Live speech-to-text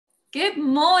Good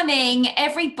morning,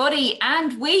 everybody,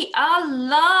 and we are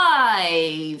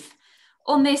live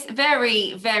on this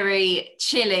very, very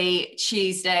chilly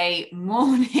Tuesday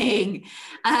morning.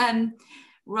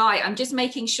 Right, I'm just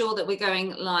making sure that we're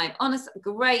going live. Honestly,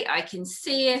 great, I can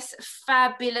see us,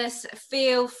 fabulous.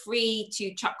 Feel free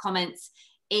to chuck comments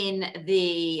in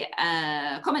the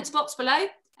comments box below.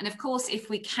 And of course, if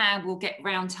we can, we'll get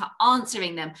round to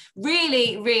answering them.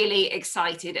 Really, really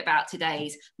excited about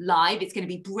today's live. It's going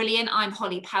to be brilliant. I'm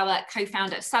Hollie Power,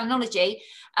 co-founder of Salonology,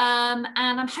 and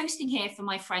I'm hosting here for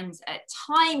my friends at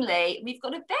Timely. We've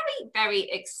got a very, very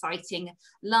exciting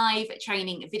live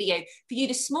training video for you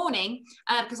this morning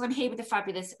because I'm here with the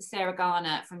fabulous Sarah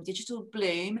Garner from Digital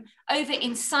Bloom over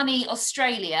in sunny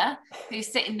Australia,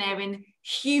 who's sitting there in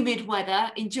humid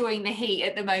weather, enjoying the heat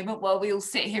at the moment while we all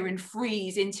sit here and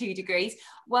freeze in 2 degrees.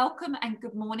 Welcome and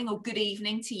good morning or good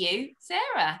evening to you,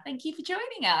 Sarah. Thank you for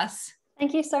joining us.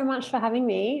 Thank you so much for having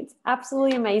me. It's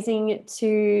absolutely amazing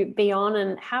to be on,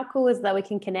 and how cool is that we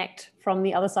can connect from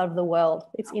the other side of the world.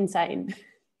 It's insane.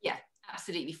 Yeah,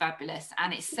 absolutely fabulous.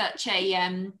 And it's such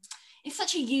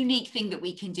a unique thing that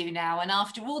we can do now. And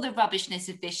after all the rubbishness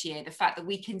of this year, the fact that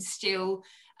we can still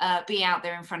be out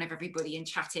there in front of everybody and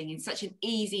chatting in such an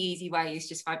easy way is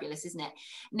just fabulous, isn't it?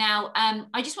 Now,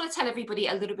 I just want to tell everybody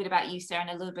a little bit about you, Sarah, and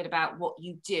a little bit about what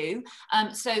you do.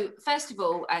 So first of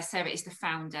all, Sarah is the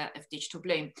founder of Digital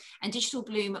Bloom, and Digital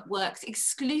Bloom works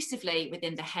exclusively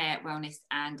within the hair, wellness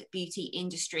and beauty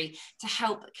industry to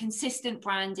help consistent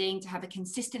branding, to have a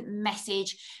consistent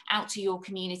message out to your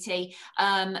community,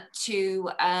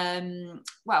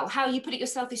 well, how you put it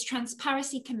yourself is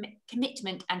transparency,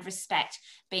 commitment and respect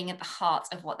being at the heart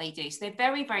of what they do. So they're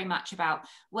very, very much about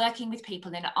working with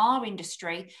people in our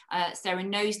industry. Sarah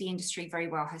knows the industry very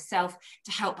well herself,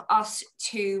 to help us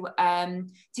to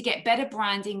get better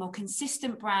branding, more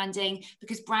consistent branding,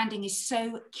 because branding is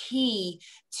so key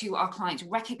to our clients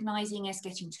recognizing us,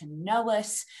 getting to know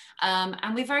us.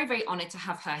 And we're very, very honored to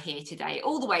have her here today,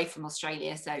 all the way from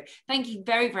Australia. So thank you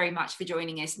very, very much for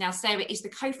joining us. Now, Sarah is the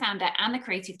co-founder and the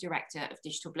creative director of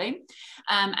Digital Bloom.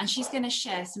 And she's going to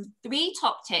share some 3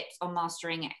 top tips on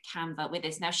mastering Canva with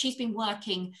us. Now, she's been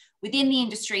working within the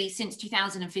industry since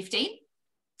 2015.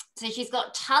 So she's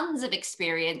got tons of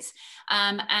experience,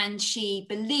 and she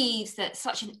believes that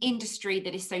such an industry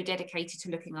that is so dedicated to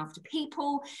looking after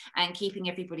people and keeping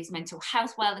everybody's mental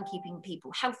health well and keeping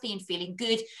people healthy and feeling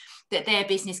good, that their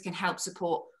business can help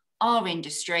support our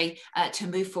industry to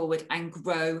move forward and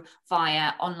grow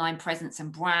via online presence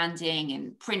and branding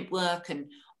and print work and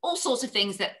all sorts of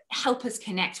things that help us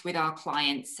connect with our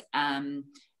clients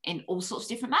in all sorts of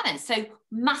different manners. So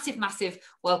massive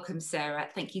welcome, Sarah.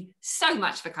 Thank you so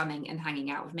much for coming and hanging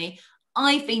out with me.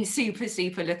 I've been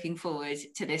super looking forward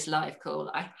to this live call,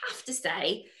 I have to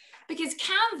say, because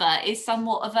Canva is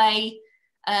somewhat of a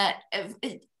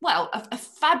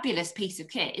fabulous piece of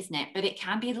kit, isn't it? But it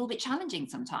can be a little bit challenging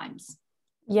sometimes.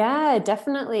 Yeah,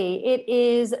 definitely. It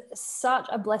is such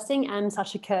a blessing and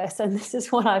such a curse. And this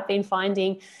is what I've been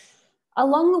finding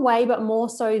along the way, but more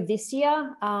so this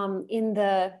year, in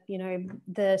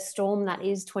the storm that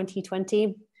is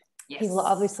 2020. Yes. People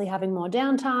are obviously having more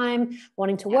downtime,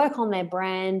 wanting to work on their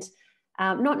brand,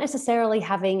 not necessarily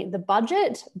having the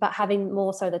budget, but having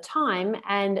more so the time,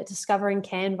 and discovering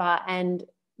Canva and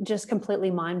just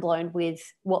completely mind blown with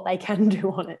what they can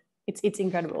do on it. It's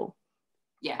incredible.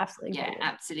 Yeah, absolutely. Yeah,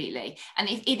 absolutely. And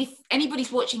if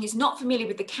anybody's watching is not familiar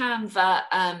with the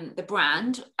Canva, the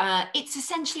brand, it's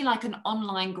essentially like an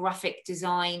online graphic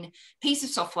design piece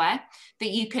of software that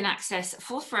you can access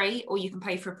for free, or you can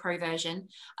pay for a pro version.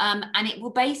 And it will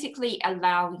basically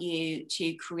allow you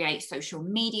to create social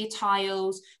media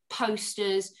tiles,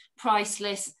 posters, price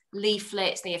lists,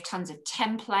 leaflets. They have tons of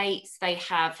templates. They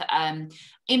have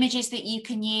images that you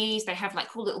can use. They have like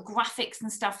cool little graphics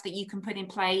and stuff that you can put in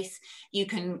place. You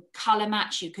can color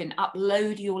match, you can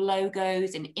upload your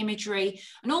logos and imagery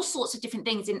and all sorts of different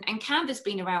things. And Canva's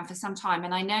been around for some time,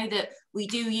 and I know that we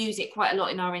do use it quite a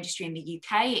lot in our industry in the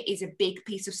UK. It is a big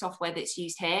piece of software that's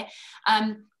used here.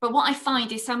 But what I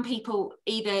find is some people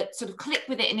either sort of click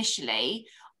with it initially,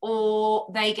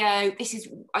 or they go,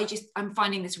 I'm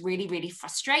finding this really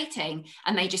frustrating,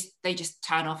 and they just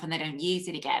turn off and they don't use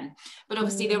it again. But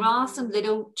obviously there are some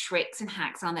little tricks and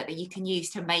hacks on it that you can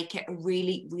use to make it a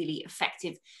really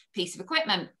effective piece of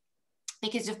equipment.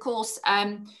 Because of course,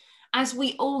 as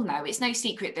we all know, it's no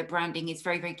secret that branding is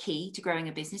very, very key to growing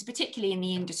a business, particularly in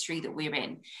the industry that we're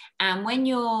in. And when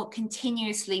you're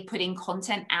continuously putting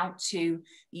content out to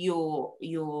your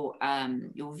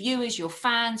viewers, your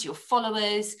fans, your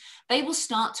followers, they will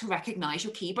start to recognize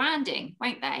your key branding,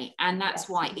 won't they? And that's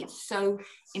why it's so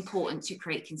important to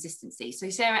create consistency. So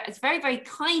Sarah has very, very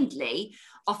kindly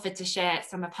offered to share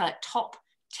some of her top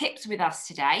tips with us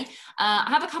today. I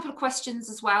have a couple of questions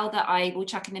as well that I will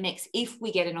chuck in the mix if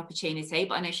we get an opportunity,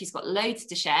 but I know she's got loads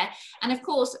to share. And of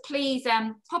course, please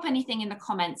pop anything in the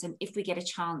comments, and if we get a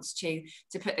chance to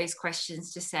put those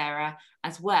questions to Sarah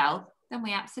as well, then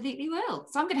we absolutely will.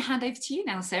 So I'm going to hand over to you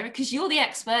now, Sarah, because you're the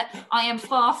expert. I am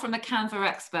far from a Canva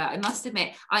expert. I must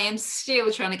admit, I am still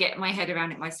trying to get my head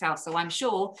around it myself. So I'm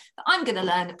sure that I'm going to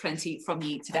learn plenty from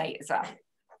you today as well.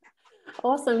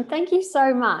 Awesome. Thank you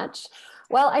so much.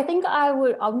 Well, I think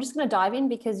I'm just going to dive in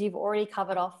because you've already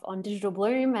covered off on Digital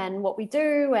Bloom and what we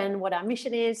do and what our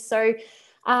mission is. So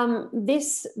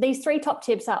these 3 top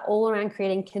tips are all around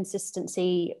creating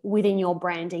consistency within your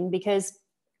branding, because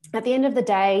at the end of the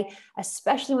day,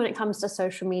 especially when it comes to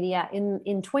social media,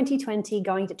 in 2020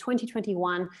 going to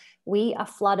 2021, we are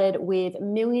flooded with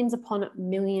millions upon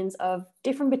millions of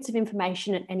different bits of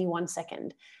information at any one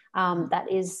second. That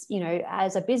is, you know,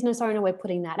 as a business owner, we're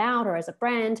putting that out, or as a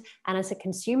brand, and as a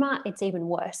consumer, it's even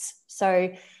worse.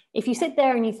 So if you sit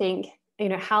there and you think, you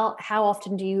know, how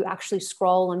often do you actually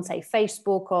scroll on, say,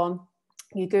 Facebook, or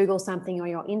you Google something, or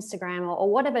your Instagram, or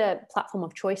whatever platform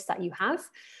of choice that you have,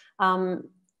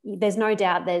 there's no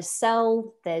doubt there's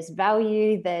sell, there's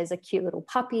value, there's a cute little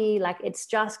puppy, like it's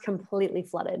just completely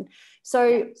flooded.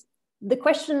 So the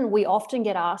question we often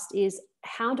get asked is,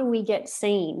 how do we get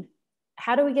seen?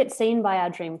 How do we get seen by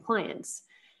our dream clients?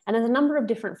 And there's a number of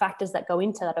different factors that go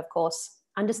into that, of course.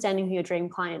 Understanding who your dream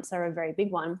clients are a very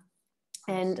big one,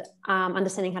 and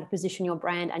understanding how to position your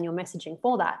brand and your messaging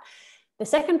for that. The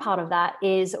second part of that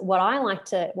is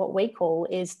what we call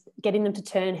is getting them to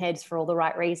turn heads for all the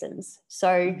right reasons.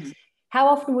 So how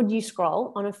often would you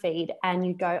scroll on a feed and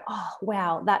you go, oh,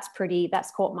 wow, that's pretty,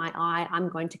 that's caught my eye, I'm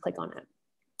going to click on it.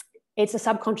 It's a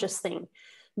subconscious thing.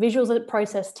 Visuals are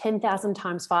processed 10,000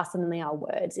 times faster than they are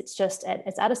words. It's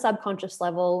at a subconscious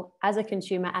level. As a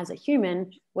consumer, as a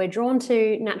human, we're drawn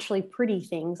to naturally pretty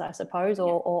things, I suppose,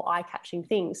 or eye-catching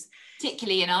things.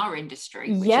 Particularly in our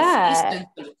industry, which is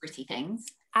full of pretty things.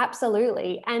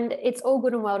 Absolutely. And it's all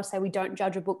good and well to say we don't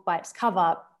judge a book by its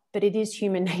cover, but it is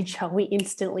human nature. We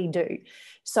instantly do.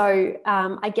 So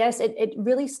I guess it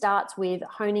really starts with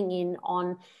honing in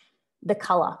on the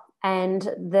color and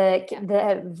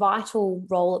the vital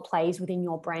role it plays within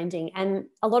your branding. And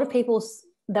a lot of people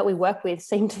that we work with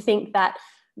seem to think that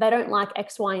they don't like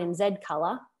X, Y, and Z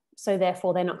color, so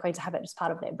therefore they're not going to have it as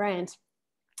part of their brand.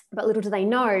 But little do they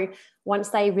know, once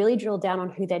they really drill down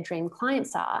on who their dream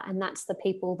clients are, and that's the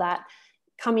people that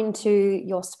come into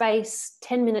your space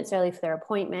 10 minutes early for their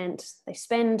appointment, they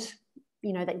spend,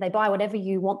 you know, they buy whatever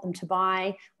you want them to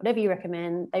buy, whatever you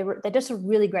recommend, they're just a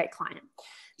really great client.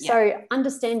 So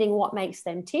understanding what makes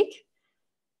them tick,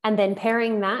 and then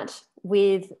pairing that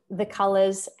with the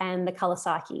colors and the color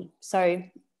psyche. So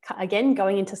again,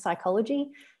 going into psychology,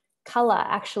 color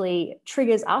actually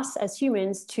triggers us as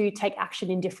humans to take action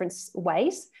in different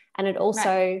ways. And it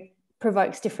also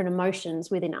provokes different emotions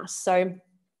within us. So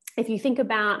if you think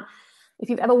about, if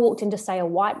you've ever walked into, say, a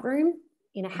white room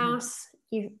in a house,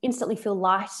 you instantly feel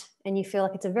light, and you feel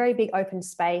like it's a very big open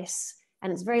space,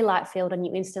 and it's very light filled, and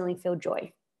you instantly feel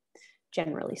joy,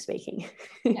 generally speaking.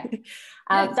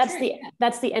 That's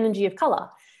the energy of color.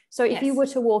 So if you were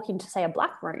to walk into, say, a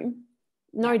black room,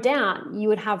 no doubt you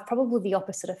would have probably the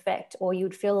opposite effect, or you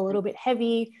would feel a little bit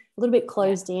heavy, a little bit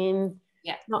closed in,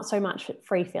 not so much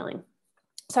free feeling.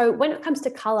 So when it comes to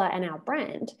color and our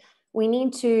brand, we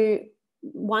need to,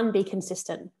 one, be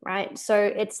consistent, right? So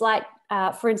it's like,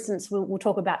 for instance, we'll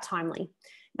talk about Timely.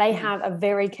 They have a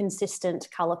very consistent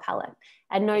color palette,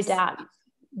 and no doubt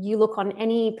you look on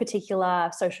any particular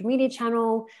social media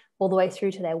channel all the way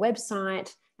through to their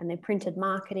website and their printed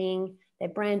marketing, their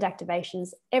brand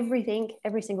activations, everything,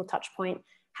 every single touch point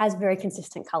has very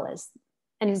consistent colors,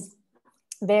 and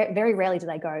very, very rarely do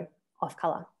they go off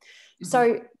color.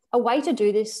 So a way to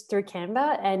do this through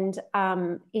Canva,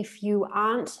 and if you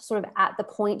aren't sort of at the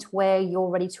point where you're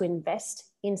ready to invest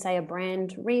in, say, a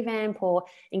brand revamp or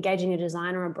engaging a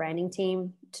designer or a branding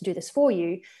team to do this for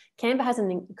you, Canva has an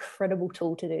incredible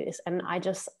tool to do this. And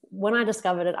when I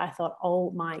discovered it, I thought,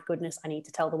 oh my goodness, I need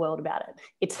to tell the world about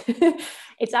it.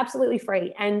 It's absolutely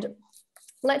free. And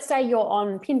let's say you're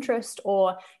on Pinterest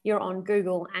or you're on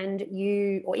Google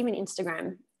or even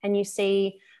Instagram, and you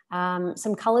see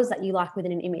some colors that you like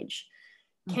within an image.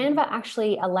 Canva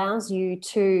actually allows you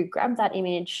to grab that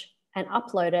image and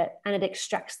upload it, and it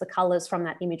extracts the colors from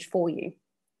that image for you.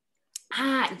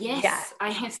 Ah, yes. Yeah. I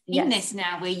have seen this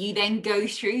now, where you then go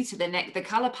through to the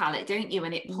color palette, don't you?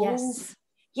 And it pulls.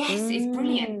 Yes, it's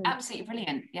brilliant. Absolutely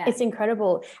brilliant. Yeah. It's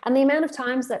incredible. And the amount of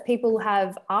times that people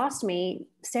have asked me,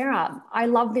 Sarah, I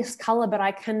love this color, but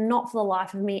I cannot for the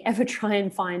life of me ever try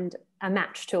and find a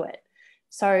match to it.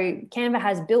 So Canva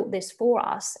has built this for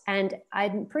us, and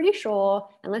I'm pretty sure,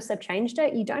 unless they've changed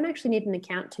it, you don't actually need an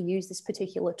account to use this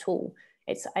particular tool.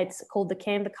 It's called the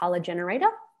Canva Color Generator.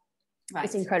 Right.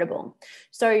 It's incredible.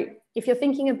 So if you're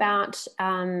thinking about,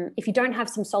 if you don't have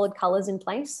some solid colors in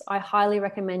place, I highly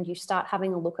recommend you start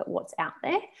having a look at what's out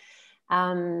there,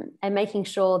 and making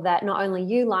sure that not only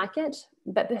you like it,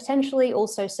 but potentially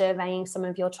also surveying some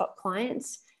of your top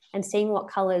clients and seeing what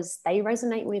colors they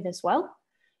resonate with as well,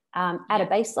 at a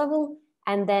base level,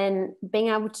 and then being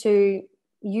able to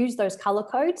use those color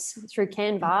codes through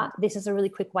Canva. This is a really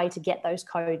quick way to get those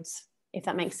codes, if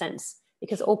that makes sense,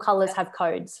 because all colors have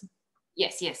codes.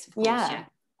 Yes, of course,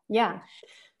 yeah.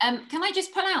 Can I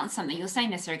just pull out on something you're saying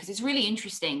there, Sarah, because it's really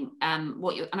interesting and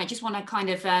I just want to kind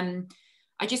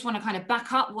of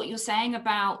back up what you're saying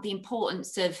about the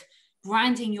importance of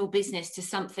branding your business to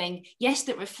something, yes,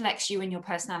 that reflects you and your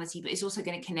personality, but is also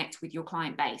going to connect with your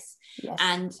client base. Yes.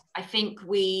 And I think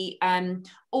we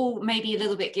all may be a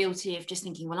little bit guilty of just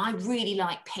thinking, well, I really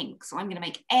like pink, so I'm going to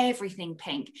make everything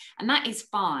pink. And that is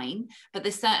fine, but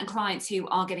there's certain clients who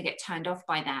are going to get turned off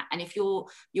by that. And if you're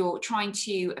trying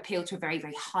to appeal to a very,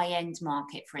 very high-end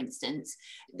market, for instance,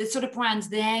 the sort of brands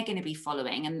they're going to be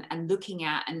following and looking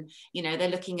at, and, you know, they're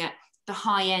looking at the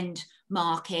high-end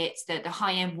markets, the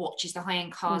high-end watches, the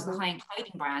high-end cars, the high-end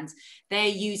clothing brands, they're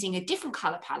using a different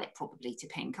color palette probably to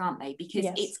pink, aren't they? Because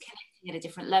it's connecting at a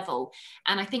different level.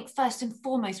 And I think first and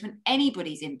foremost, when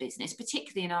anybody's in business,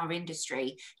 particularly in our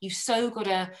industry, you've so got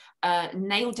to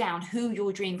nail down who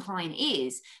your dream client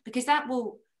is, because that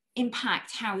will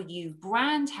impact how you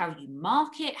brand, how you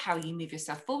market, how you move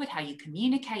yourself forward, how you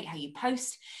communicate, how you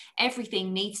post.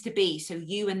 Everything needs to be so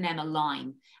you and them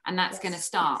align. And that's going to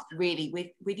start really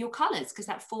with your colors, because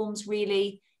that forms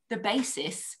really the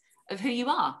basis of who you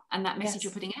are and that message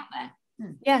you're putting out there.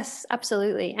 Yes,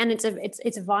 absolutely. And it's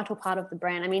a vital part of the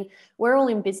brand. I mean, we're all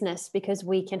in business because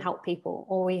we can help people,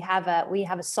 or we have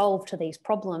a solve to these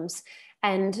problems.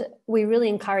 And we really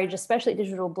encourage, especially at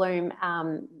Digital Bloom,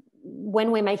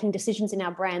 when we're making decisions in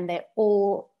our brand, they're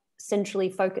all centrally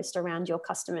focused around your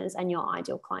customers and your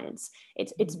ideal clients.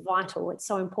 It's vital. It's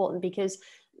so important, because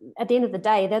at the end of the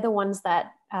day, they're the ones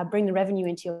that bring the revenue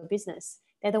into your business.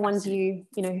 They're the ones who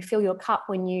fill your cup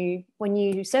when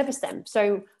you service them.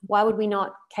 So why would we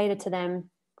not cater to them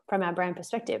from our brand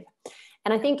perspective?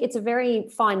 And I think it's a very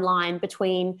fine line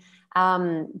between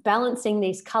balancing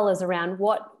these colors around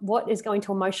what is going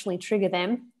to emotionally trigger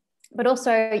them, but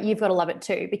also you've got to love it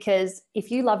too, because if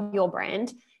you love your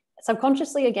brand,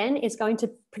 subconsciously, again, it's going to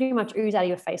pretty much ooze out of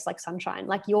your face like sunshine.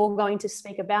 Like, you're going to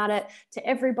speak about it to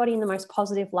everybody in the most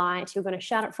positive light. You're going to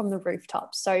shout it from the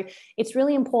rooftops. So it's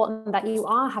really important that you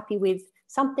are happy with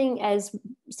something as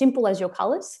simple as your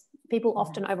colors. People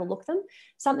often overlook them.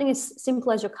 Something as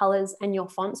simple as your colors and your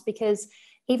fonts, because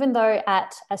even though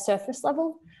at a surface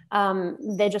level,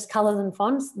 they're just colors and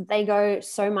fonts, they go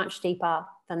so much deeper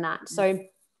than that. So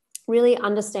really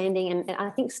understanding, and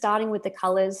I think starting with the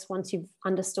colors, once you've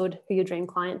understood who your dream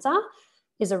clients are,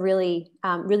 is a really,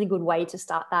 really good way to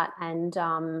start that and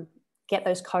get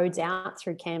those codes out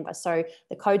through Canva. So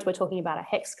the codes we're talking about are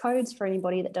hex codes, for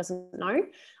anybody that doesn't know,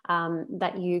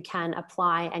 that you can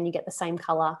apply, and you get the same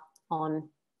color on,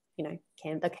 the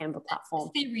Canva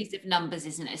platform. A series of numbers,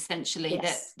 isn't it, essentially?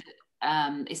 Yes.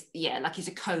 That is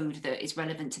a code that is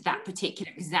relevant to that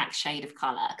particular exact shade of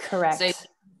color. Correct. So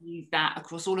use that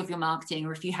across all of your marketing,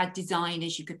 or if you had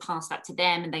designers, you could pass that to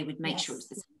them and they would make sure it's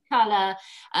the same color,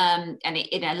 and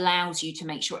it allows you to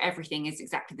make sure everything is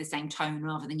exactly the same tone,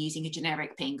 rather than using a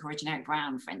generic pink or a generic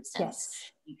brown, for instance.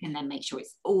 You can then make sure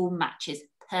it's all matches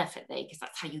perfectly, because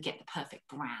that's how you get the perfect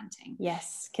branding.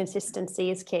 Yes,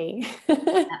 consistency is key.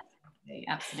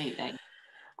 Absolutely.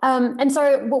 And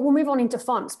so we'll move on into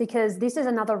fonts, because this is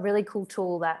another really cool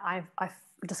tool that I've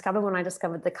discovered when I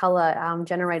discovered the color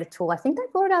generator tool. I think they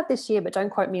brought it out this year, but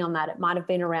don't quote me on that. It might have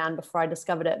been around before I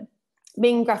discovered it.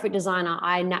 Being a graphic designer,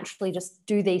 I naturally just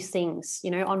do these things,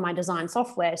 on my design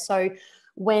software. So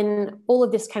when all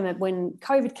of this when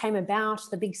COVID came about,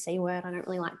 the big C word, I don't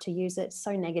really like to use it, it's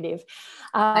so negative.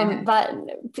 But,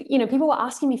 you know, people were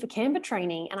asking me for Canva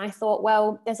training, and I thought,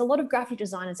 well, there's a lot of graphic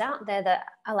designers out there that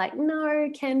are like, no,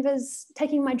 Canva's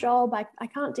taking my job. I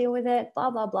can't deal with it,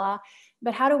 blah, blah, blah.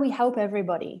 But how do we help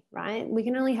everybody, right? We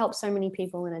can only help so many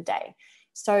people in a day.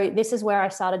 So this is where I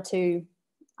started to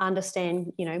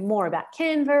understand, you know, more about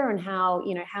Canva and how,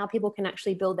 you know, how people can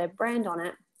actually build their branding on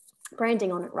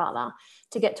it rather,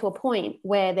 to get to a point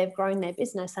where they've grown their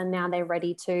business and now they're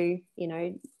ready to, you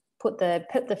know, put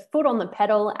the foot on the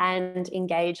pedal and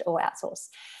engage or outsource.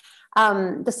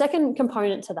 The second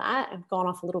component to that, I've gone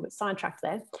off a little bit sidetracked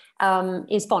there,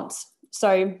 is fonts.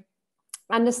 So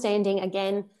understanding,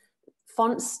 again,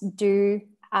 fonts do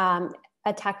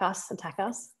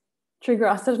trigger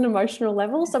us at an emotional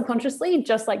level subconsciously,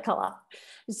 just like color.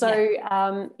 So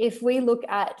if we look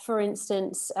at, for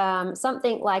instance,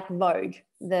 something like Vogue,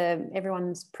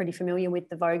 everyone's pretty familiar with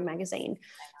the Vogue magazine.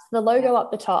 The logo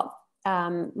up the top,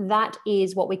 that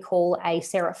is what we call a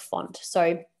serif font.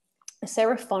 So a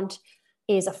serif font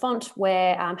is a font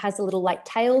where has a little like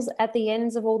tails at the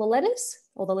ends of all the letters,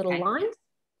 or the little lines.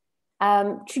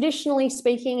 Traditionally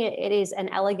speaking, it is an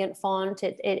elegant font.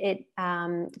 It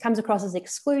comes across as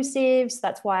exclusive. So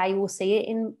that's why you will see it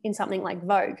in something like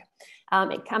Vogue.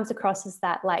 It comes across as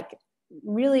that like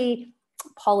really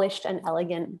polished and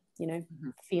elegant, you know,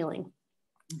 feeling.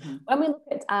 When we look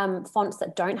at fonts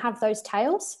that don't have those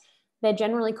tails, they're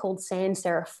generally called sans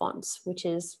serif fonts, which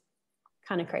is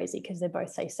kind of crazy because they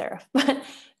both say serif. But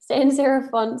sans serif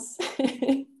fonts.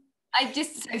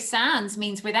 So sans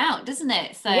means without, doesn't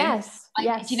it? So yes. Do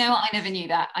you know what? I never knew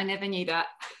that. I never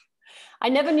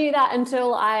knew that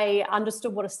until I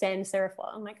understood what a sans serif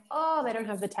was. I'm like, oh, they don't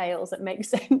have the tails. It makes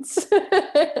sense.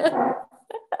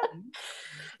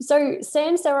 So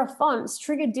sans serif fonts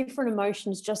trigger different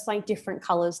emotions just like different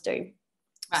colors do.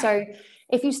 Right. So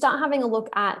if you start having a look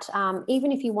at,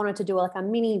 even if you wanted to do like a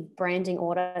mini branding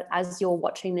audit as you're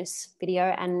watching this video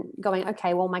and going,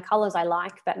 okay, well, my colors I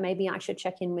like, but maybe I should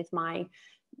check in with my,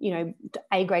 you know,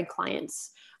 A-grade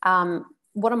clients.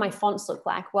 What do my fonts look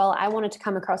like? Well, I wanted to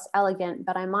come across elegant,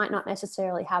 but I might not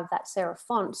necessarily have that serif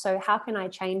font. So how can I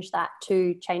change that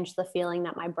to change the feeling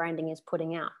that my branding is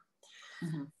putting out?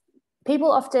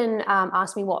 People often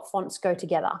ask me what fonts go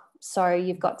together. So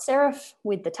you've got serif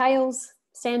with the tails,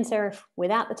 sans serif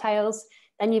without the tails,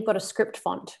 then you've got a script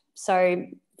font. So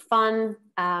fun,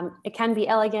 it can be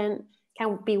elegant,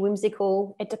 can be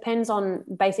whimsical. It depends on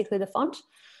basically the font.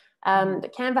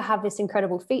 But Canva have this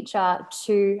incredible feature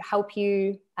to help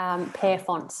you pair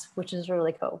fonts, which is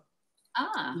really cool.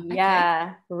 Okay.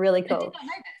 Yeah, really cool. I did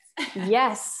not know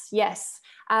this. Yes.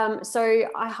 So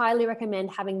I highly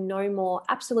recommend having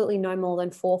absolutely no more than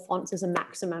 4 fonts as a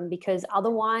maximum, because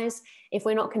otherwise, if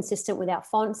we're not consistent with our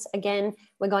fonts, again,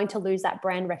 we're going to lose that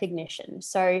brand recognition.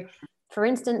 So for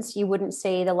instance, you wouldn't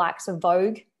see the likes of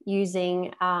Vogue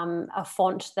using a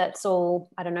font that's all,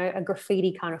 I don't know, a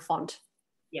graffiti kind of font,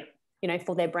 you know,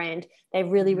 for their brand. They're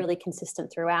really, really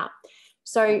consistent throughout.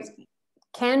 So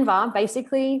Canva,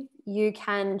 basically, you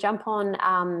can jump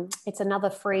on, it's another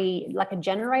free, like a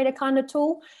generator kind of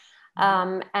tool.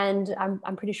 And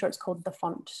I'm pretty sure it's called the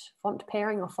font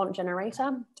pairing or font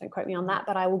generator. Don't quote me on that,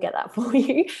 but I will get that for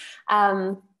you.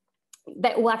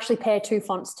 That will actually pair 2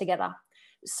 fonts together.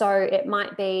 So it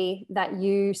might be that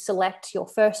you select your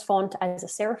first font as a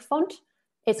serif font.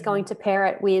 It's going to pair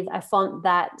it with a font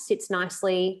that sits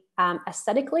nicely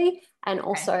aesthetically and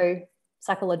also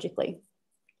psychologically.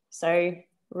 So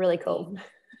really cool.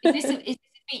 Is this a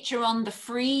feature on the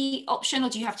free option, or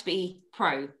do you have to be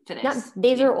pro for this? No,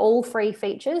 these are all free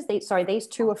features. These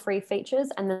 2 are free features,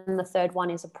 and then the third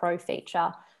one is a pro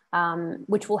feature,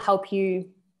 which will help you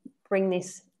bring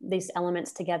these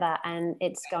elements together, and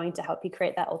it's going to help you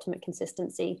create that ultimate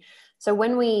consistency. So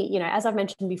when we, you know, as I've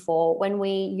mentioned before, when we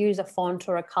use a font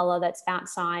or a color that's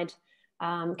outside,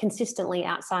 consistently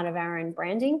outside of our own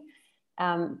branding,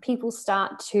 people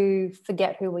start to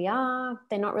forget who we are.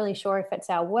 They're not really sure if it's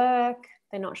our work.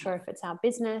 They're not sure if it's our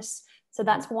business. So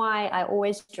that's why I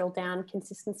always drill down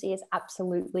consistency is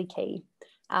absolutely key.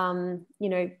 You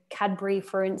know, Cadbury,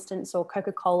 for instance, or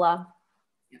Coca-Cola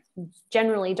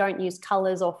generally don't use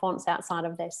colors or fonts outside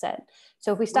of their set.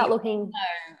 So if we start looking...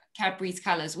 Cadbury's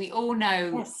colors. We all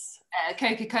know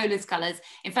Coca-Cola's colors.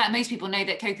 In fact, most people know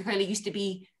that Coca-Cola used to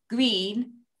be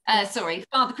green.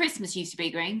 Father Christmas used to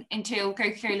be green until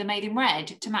Coca-Cola made him red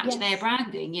to match their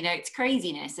branding. You know, it's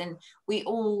craziness. And we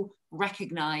all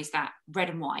recognize that red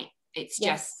and white. It's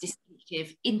just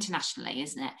distinctive internationally,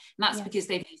 isn't it? And that's because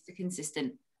they've used a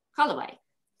consistent colorway.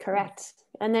 Correct.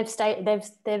 and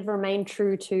they've remained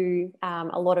true to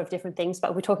a lot of different things,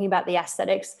 but we're talking about the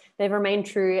aesthetics. They've remained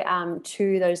true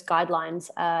to those guidelines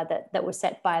that were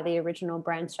set by the original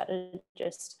brand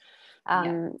strategist.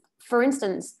 For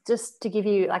instance, just to give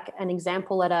you like an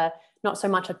example at a not so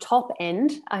much a top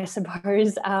end, I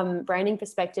suppose, branding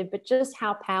perspective, but just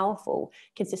how powerful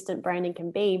consistent branding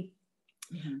can be.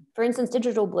 Mm-hmm. For instance,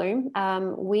 Digital Bloom,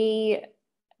 we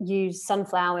use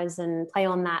sunflowers and play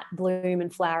on that bloom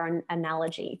and flower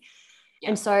analogy. Yeah.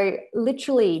 And so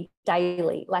literally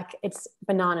daily, like it's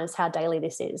bananas how daily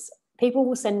this is. People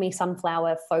will send me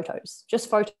sunflower photos, just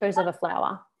photos of a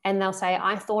flower. And they'll say,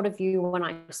 I thought of you when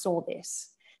I saw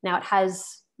this. Now it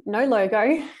has no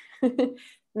logo,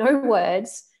 no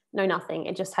words, no nothing.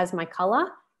 It just has my color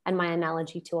and my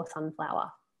analogy to a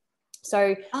sunflower.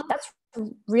 So that's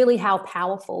really how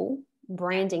powerful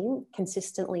branding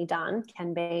consistently done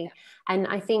can be. And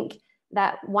I think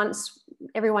that once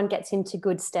everyone gets into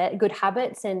good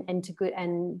habits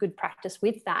and good practice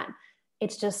with that,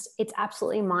 it's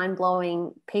absolutely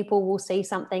mind-blowing. People will see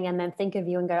something and then think of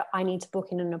you and go, I need to book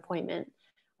in an appointment,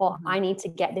 or I need to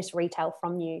get this retail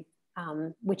from you,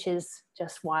 which is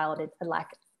just wild.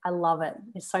 I love it.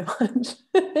 It's so much.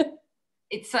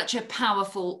 It's such a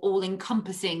powerful,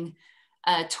 all-encompassing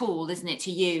tool, isn't it,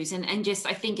 to use? And just,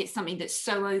 I think it's something that's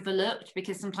so overlooked,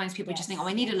 because sometimes people just think, oh,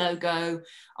 I need a logo,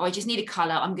 or I just need a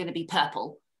color, I'm going to be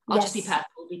purple. I'll just be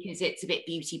purple because it's a bit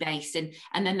beauty based, and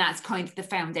then that's kind of the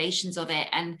foundations of it.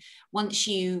 And once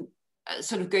you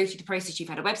sort of go through the process, you've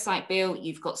had a website built,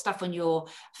 you've got stuff on your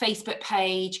Facebook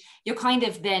page, you're kind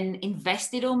of then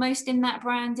invested almost in that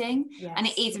branding. And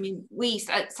it is, I mean, we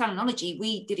at Salonology,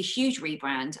 we did a huge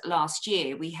rebrand last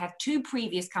year. We had 2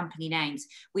 previous company names.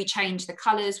 We changed the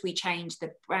colors, we changed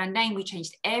the brand name, we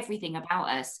changed everything about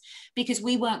us, because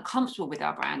we weren't comfortable with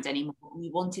our brand anymore. We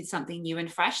wanted something new and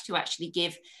fresh to actually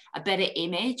give a better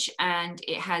image, and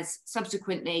it has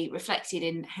subsequently reflected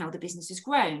in how the business has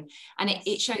grown. And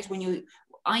it shows when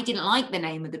I didn't like the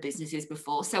name of the businesses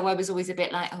before, so I was always a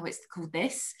bit like, oh, it's called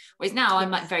this. Whereas now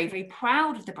I'm like very, very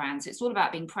proud of the brand. So it's all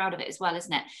about being proud of it as well,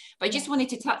 isn't it? But I just wanted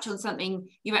to touch on something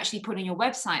you actually put on your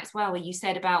website as well, where you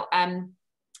said about,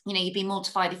 you'd be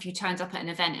mortified if you turned up at an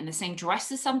event in the same dress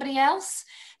as somebody else.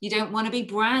 You don't want to be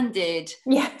branded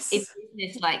in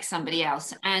business like somebody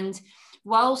else. And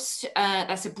whilst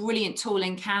that's a brilliant tool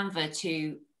in Canva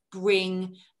to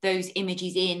bring those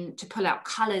images in, to pull out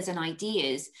colors and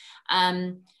ideas,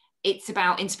 it's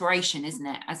about inspiration, isn't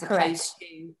it? As opposed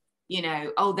to,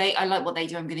 I like what they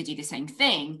do, I'm going to do the same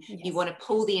thing. You want to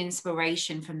pull the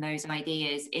inspiration from those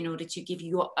ideas in order to give you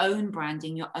your own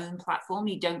branding, your own platform.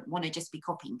 You don't want to just be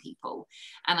copying people.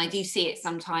 And I do see it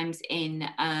sometimes in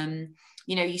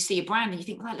you see a brand and you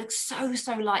think, well, that looks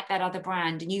so like that other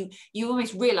brand, and you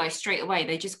almost realize straight away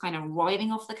they're just kind of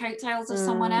riding off the coattails of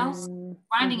someone else.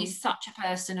 Branding is such a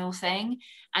personal thing,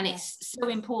 and it's so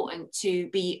important to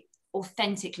be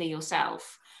authentically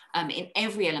yourself in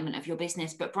every element of your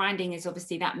business. But branding is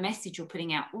obviously that message you're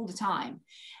putting out all the time.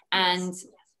 And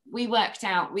we worked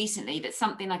out recently that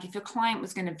something like, if your client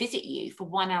was going to visit you for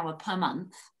 1 hour per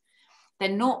month,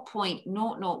 then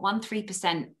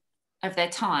 0.0013% of their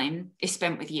time is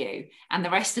spent with you, and the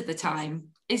rest of the time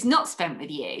is not spent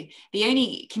with you. The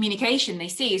only communication they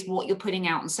see is what you're putting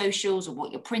out on socials, or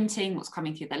what you're printing, what's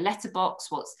coming through the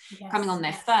letterbox, what's coming on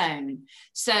their phone.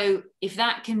 So if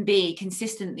that can be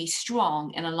consistently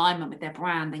strong in alignment with their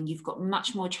brand, then you've got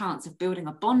much more chance of building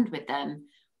a bond with them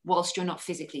whilst you're not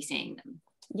physically seeing them.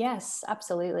 Yes,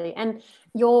 absolutely. And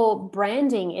your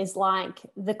branding is like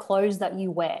the clothes that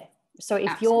you wear. So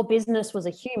if your business was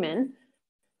a human,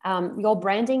 your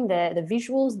branding, the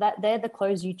visuals, that they're the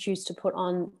clothes you choose to put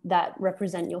on that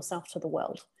represent yourself to the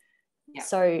world.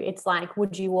 So it's like,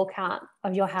 would you walk out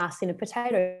of your house in a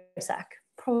potato sack?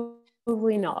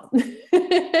 Probably not.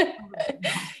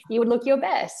 You would look your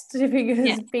best,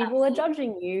 because people are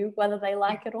judging you whether they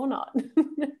like it or not.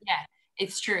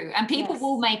 It's true. And people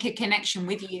will make a connection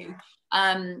with you.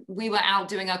 We were out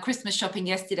doing our Christmas shopping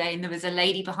yesterday, and there was a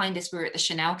lady behind us. We were at the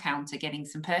Chanel counter getting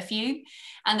some perfume,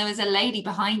 and there was a lady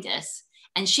behind us,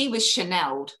 and she was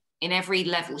Chanel'd in every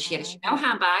level. She had a Chanel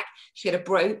handbag, she had a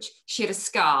brooch, she had a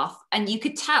scarf, and you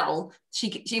could tell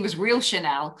she was real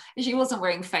Chanel, and she wasn't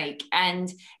wearing fake.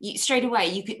 And straight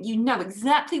away you know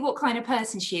exactly what kind of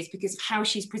person she is, because of how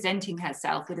she's presenting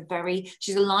herself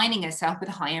she's aligning herself with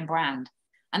a high-end brand.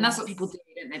 And that's what people do.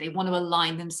 They don't they? They want to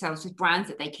align themselves with brands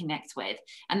that they connect with.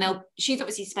 And she's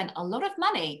obviously spent a lot of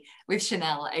money with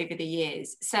Chanel over the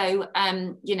years. So,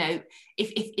 you know,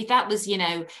 if that was, you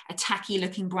know, a tacky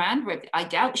looking brand, I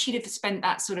doubt she'd have spent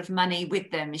that sort of money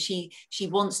with them. She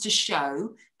wants to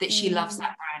show that she loves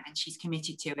that brand and she's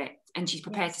committed to it. And she's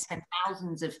prepared to spend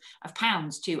thousands of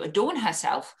pounds to adorn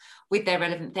herself with their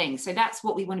relevant things. So that's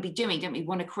what we want to be doing, don't we? We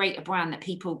want to create a brand that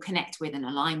people connect with and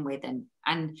align with and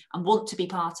want to be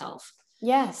part of.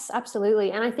 Yes,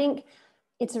 absolutely. And I think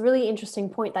it's a really interesting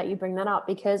point that you bring that up,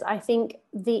 because I think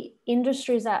the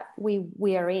industries that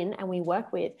we are in and we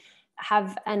work with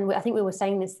have, and I think we were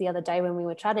saying this the other day when we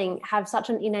were chatting, have such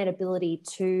an innate ability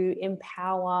to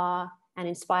empower and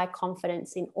inspire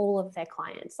confidence in all of their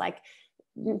clients. Like,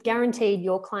 guaranteed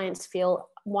your clients feel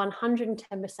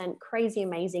 110% crazy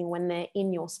amazing when they're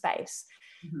in your space.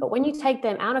 But when you take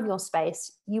them out of your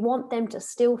space, you want them to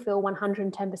still feel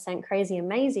 110% crazy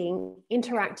amazing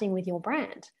interacting with your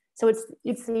brand. So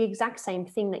it's the exact same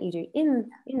thing that you do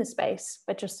in the space,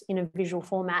 but just in a visual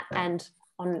format and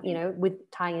on, you know,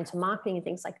 with tying into marketing and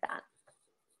things like that.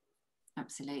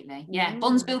 Absolutely. Yeah.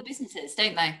 Bonds build businesses,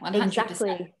 don't they? 100%.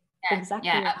 Exactly. Yeah, exactly.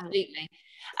 Yeah, absolutely.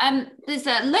 There's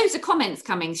loads of comments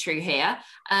coming through here.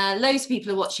 Loads of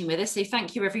people are watching with us. So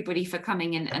thank you everybody for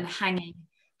coming and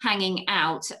hanging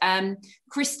out.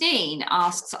 Christine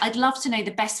asks, I'd love to know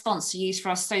the best fonts to use for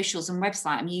our socials and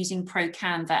website. I'm using Pro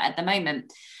Canva at the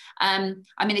moment. I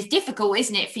mean, it's difficult,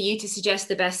 isn't it, for you to suggest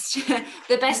the best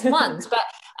the best ones, but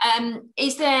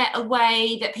is there a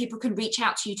way that people can reach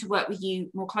out to you to work with you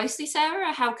more closely,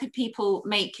 Sarah? How could people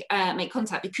make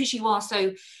contact? Because you are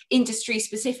so industry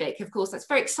specific, of course, that's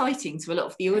very exciting to a lot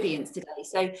of the audience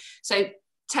today. So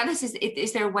tell us,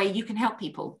 is there a way you can help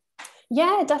people?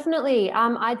 Yeah, definitely.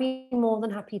 I'd be more than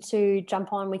happy to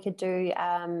jump on. We could do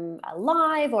a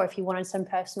live, or if you wanted some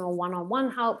personal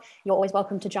one-on-one help, you're always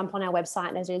welcome to jump on our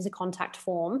website. There is a contact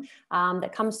form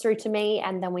that comes through to me,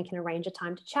 and then we can arrange a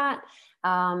time to chat.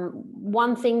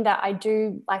 One thing that I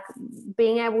do like,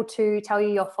 being able to tell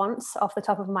you your fonts off the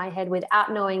top of my head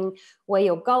without knowing where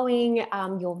you're going,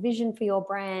 your vision for your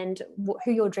brand,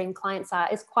 who your dream clients are,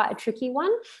 is quite a tricky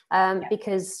one,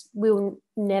 because we'll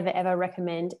never ever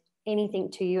recommend anything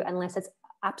to you unless it's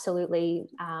absolutely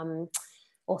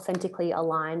authentically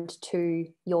aligned to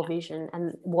your vision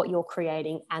and what you're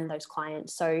creating and those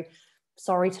clients. So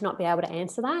sorry to not be able to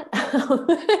answer that.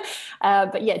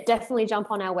 But yeah, definitely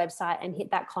jump on our website and hit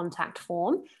that contact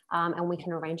form, and we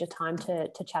can arrange a time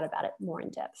to chat about it more in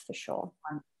depth for sure.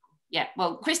 Yeah,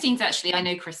 well, Christine's actually, I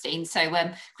know Christine. So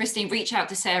Christine, reach out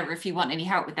to Sarah if you want any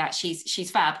help with that.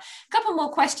 She's fab. A couple more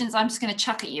questions I'm just going to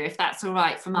chuck at you, if that's all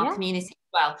right, from our community as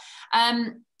well.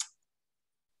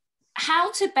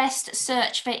 How to best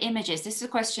search for images? This is a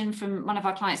question from one of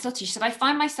our clients, Lottie. She said, I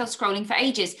find myself scrolling for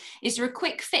ages. Is there a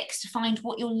quick fix to find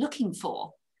what you're looking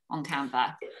for on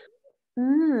Canva?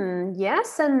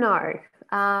 Yes and no.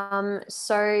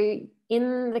 So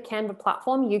in the Canva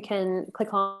platform, you can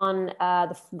click on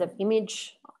the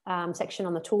image section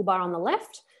on the toolbar on the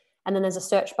left, and then there's a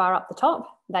search bar up the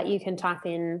top that you can type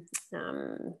in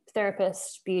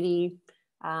therapist, beauty,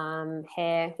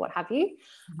 hair, what have you.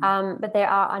 But there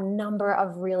are a number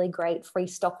of really great free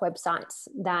stock websites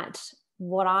that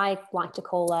what I like to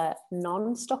call a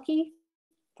non-stocky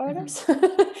photos,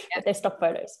 but they're stock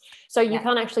photos. So you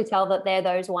can't actually tell that they're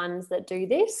those ones that do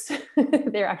this.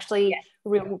 They're actually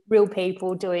real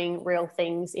people doing real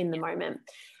things in the moment.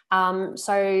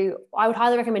 So I would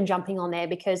highly recommend jumping on there,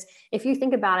 because if you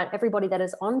think about it, everybody that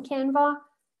is on Canva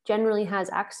generally has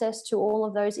access to all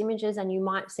of those images, and you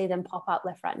might see them pop up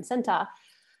left, right, and center.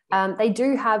 They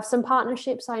do have some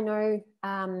partnerships, I know,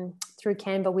 through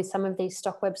Canva with some of these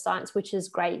stock websites, which is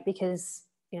great because,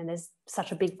 you know, there's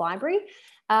such a big library.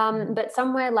 But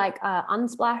somewhere like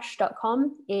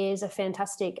unsplash.com is a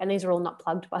fantastic, and these are all not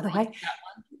plugged, by the way.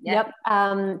 Yep.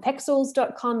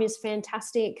 Pexels.com is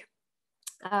fantastic.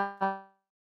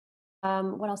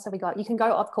 What else have we got? You can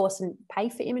go, of course, and pay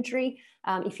for imagery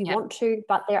if you want to,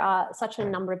 but there are such a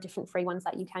number of different free ones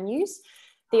that you can use.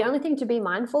 The only thing to be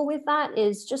mindful with that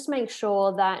is just make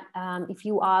sure that if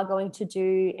you are going to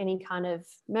do any kind of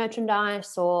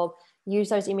merchandise or use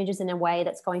those images in a way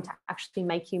that's going to actually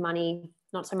make you money,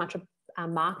 not so much a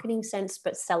marketing sense,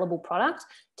 but sellable product,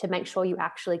 to make sure you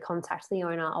actually contact the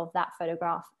owner of that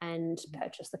photograph and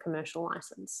purchase the commercial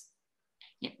license.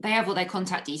 Yeah, they have all their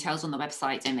contact details on the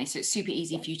website, don't they? So it's super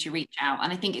easy for you to reach out.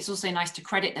 And I think it's also nice to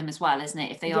credit them as well, isn't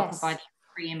it? If they are providing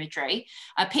free imagery.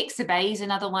 Pixabay is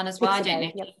another one as well. I don't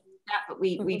know if that, but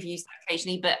we've used that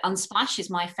occasionally. But Unsplash is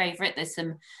my favorite. There's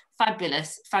some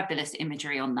fabulous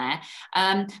imagery on there.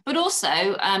 But also,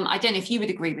 I don't know if you would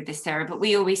agree with this, Sarah, but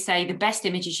we always say the best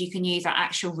images you can use are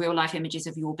actual real life images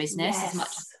of your business as much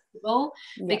as possible,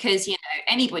 because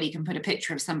anybody can put a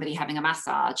picture of somebody having a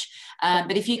massage,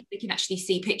 but if you can actually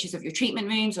see pictures of your treatment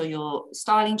rooms or your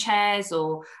styling chairs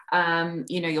or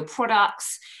your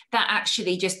products, that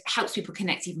actually just helps people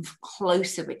connect even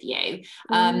closer with you.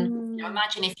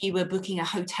 Imagine if you were booking a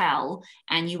hotel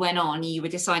and you went on, you were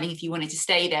deciding if you wanted to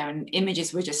stay there and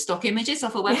images were just stock images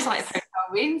off a website of hotel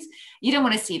rooms. You don't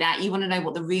want to see that. You want to know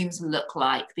what the rooms look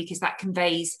like, because that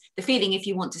conveys the feeling if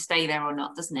you want to stay there or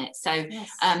not, doesn't it? So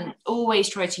always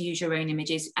try to use your own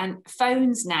images. And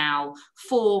phones now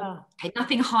for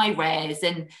nothing high res,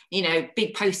 and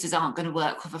big posters aren't going to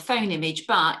work with a phone image,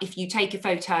 but if you take a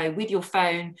photo with your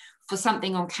phone for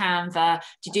something on Canva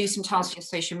to do some tasks on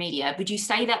social media, would you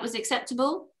say that was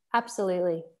acceptable?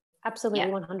 Absolutely.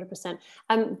 100%.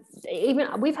 Even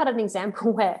we've had an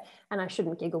example where, and I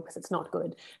shouldn't giggle because it's not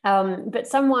good, but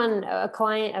a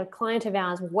client of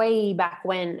ours way back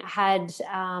when had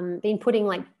been putting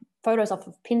like photos off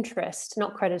of Pinterest,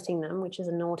 not crediting them, which is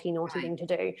a naughty thing to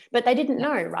do, but they didn't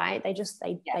know, right? They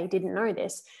didn't know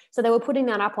this. So they were putting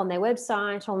that up on their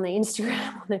website, on their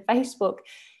Instagram, on their Facebook,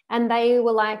 and they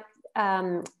were like,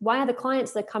 why are the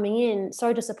clients that are coming in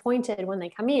so disappointed when they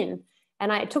come in?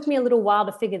 And it took me a little while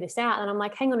to figure this out. And I'm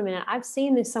like, hang on a minute, I've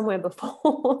seen this somewhere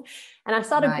before. And I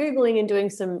started Googling and doing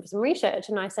some research.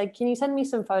 And I said, can you send me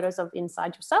some photos of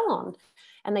inside your salon?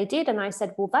 And they did. And I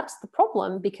said, well, that's the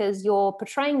problem, because you're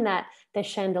portraying that there's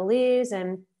chandeliers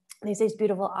and there's these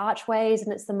beautiful archways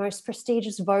and it's the most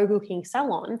prestigious Vogue looking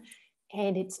salon.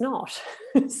 And it's not.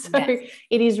 So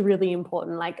it is really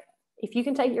important. Like, if you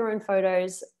can take your own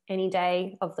photos any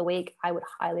day of the week, I would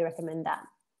highly recommend that.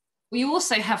 We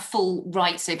also have full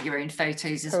rights over your own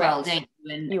photos as well, don't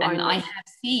you? And I have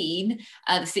seen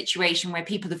the situation where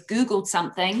people have Googled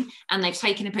something and they've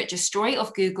taken a picture straight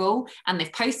off Google and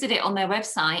they've posted it on their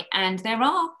website, and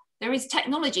there is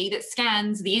technology that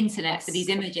scans the internet for these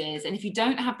images. And if you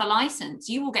don't have the license,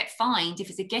 you will get fined. If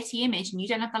it's a Getty image and you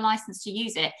don't have the license to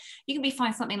use it, you can be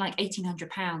fined something like £1,800,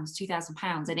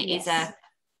 £2,000. And it is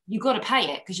you've got to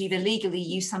pay it because you've illegally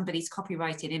used somebody's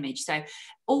copyrighted image. So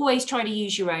always try to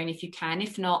use your own if you can.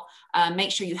 If not,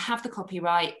 make sure you have the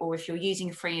copyright, or if you're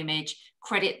using a free image,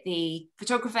 credit the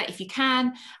photographer if you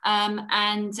can,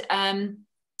 and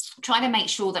try to make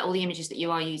sure that all the images that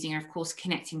you are using are, of course,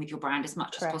 connecting with your brand as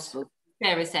much as possible.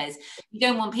 Sarah says you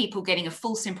don't want people getting a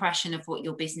false impression of what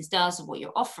your business does or what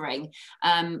you're offering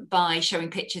by showing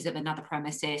pictures of another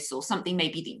premises or something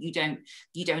maybe that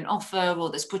you don't offer, or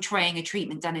that's portraying a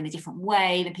treatment done in a different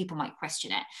way. Then people might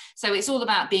question it. So it's all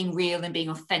about being real and being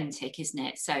authentic, isn't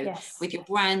it? So with your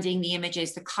branding, the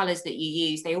images, the colors that you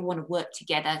use, they all want to work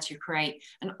together to create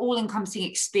an all-encompassing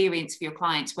experience for your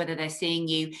clients, whether they're seeing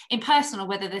you in person or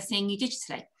whether they're seeing you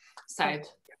digitally. So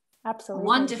absolutely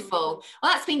wonderful.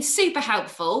 Well, that's been super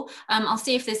helpful. I'll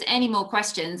see if there's any more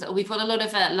questions. We've got a lot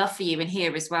of love for you in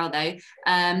here as well, though.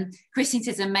 Christine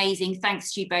says amazing,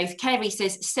 thanks to you both. Kerry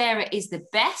says Sarah is the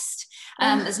best.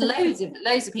 There's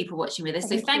loads of people watching with us,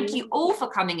 so thank you all for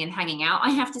coming and hanging out. I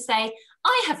have to say,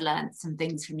 I have learned some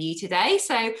things from you today,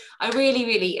 so I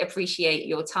really appreciate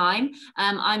your time.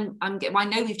 I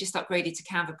know we've just upgraded to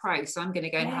Canva Pro, so I'm going to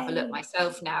go and have a look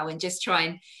myself now and just try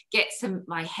and get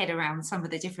my head around some of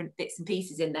the different bits and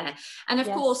pieces in there. And of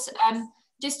course,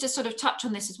 just to sort of touch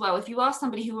on this as well, if you are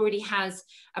somebody who already has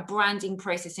a branding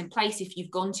process in place, if you've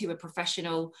gone to a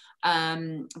professional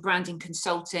branding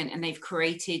consultant and they've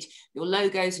created your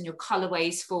logos and your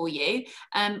colorways for you,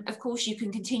 of course you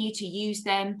can continue to use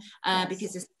them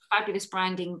because there's fabulous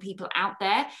branding people out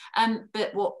there.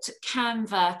 But what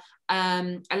Canva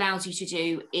allows you to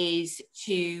do is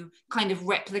to kind of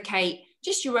replicate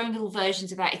just your own little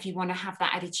versions of that if you want to have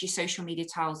that added to your social media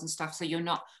tiles and stuff, so you're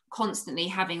not constantly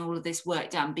having all of this work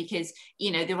done, because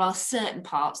there are certain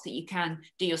parts that you can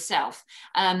do yourself,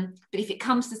 but if it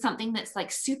comes to something that's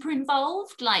like super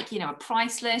involved, like a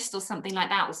price list or something like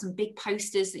that, or some big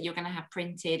posters that you're going to have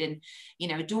printed and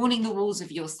adorning the walls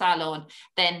of your salon,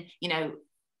 then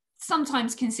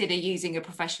sometimes consider using a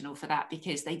professional for that,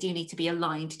 because they do need to be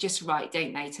aligned just right,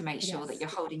 don't they, to make sure that you're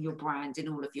holding your brand in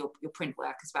all of your print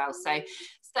work as well. So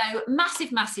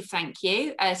massive thank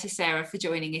you to Sarah for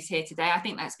joining us here today. I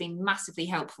think that's been massively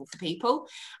helpful for people.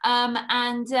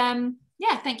 Thank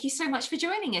you so much for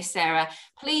joining us, Sarah.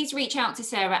 Please reach out to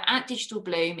Sarah at Digital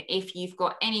Bloom if you've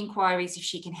got any inquiries, if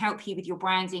she can help you with your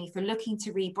branding, if you're looking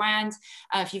to rebrand,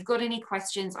 if you've got any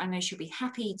questions, I know she'll be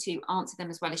happy to answer them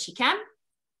as well as she can.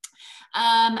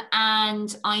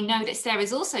 And I know that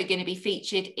Sarah's also going to be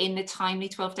featured in the timely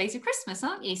 12 Days of Christmas,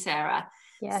 aren't you, Sarah?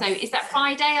 Yes. So is that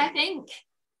Friday, I think?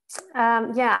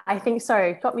 Yeah, I think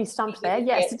so. Got me stumped there.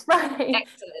 Yes, it's Friday.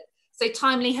 Excellent. So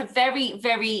Timely have very,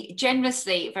 very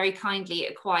generously, very kindly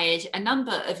acquired a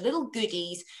number of little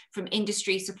goodies from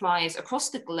industry suppliers across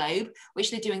the globe,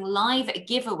 which they're doing live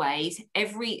giveaways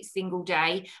every single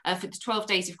day for the 12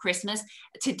 days of Christmas.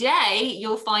 Today,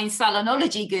 you'll find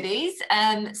salonology goodies.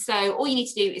 So all you need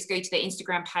to do is go to their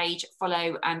Instagram page,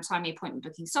 follow Timely Appointment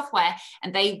Booking Software,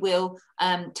 and they will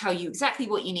tell you exactly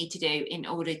what you need to do in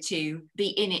order to be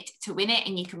in it to win it.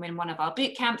 And you can win one of our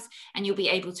boot camps, and you'll be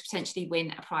able to potentially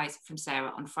win a prize from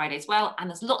Sarah on Friday as well. And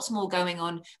there's lots more going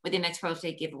on within their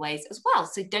 12-day giveaways as well.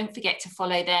 So don't forget to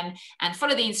follow them and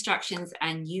follow the instructions,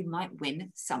 and you might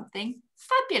win something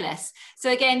fabulous.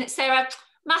 So again, Sarah,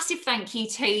 massive thank you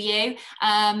to you,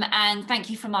 and thank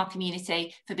you from our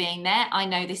community for being there. I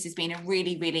know this has been a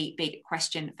really, really big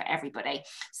question for everybody.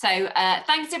 So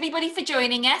thanks everybody for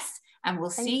joining us, and we'll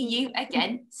see you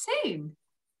again soon.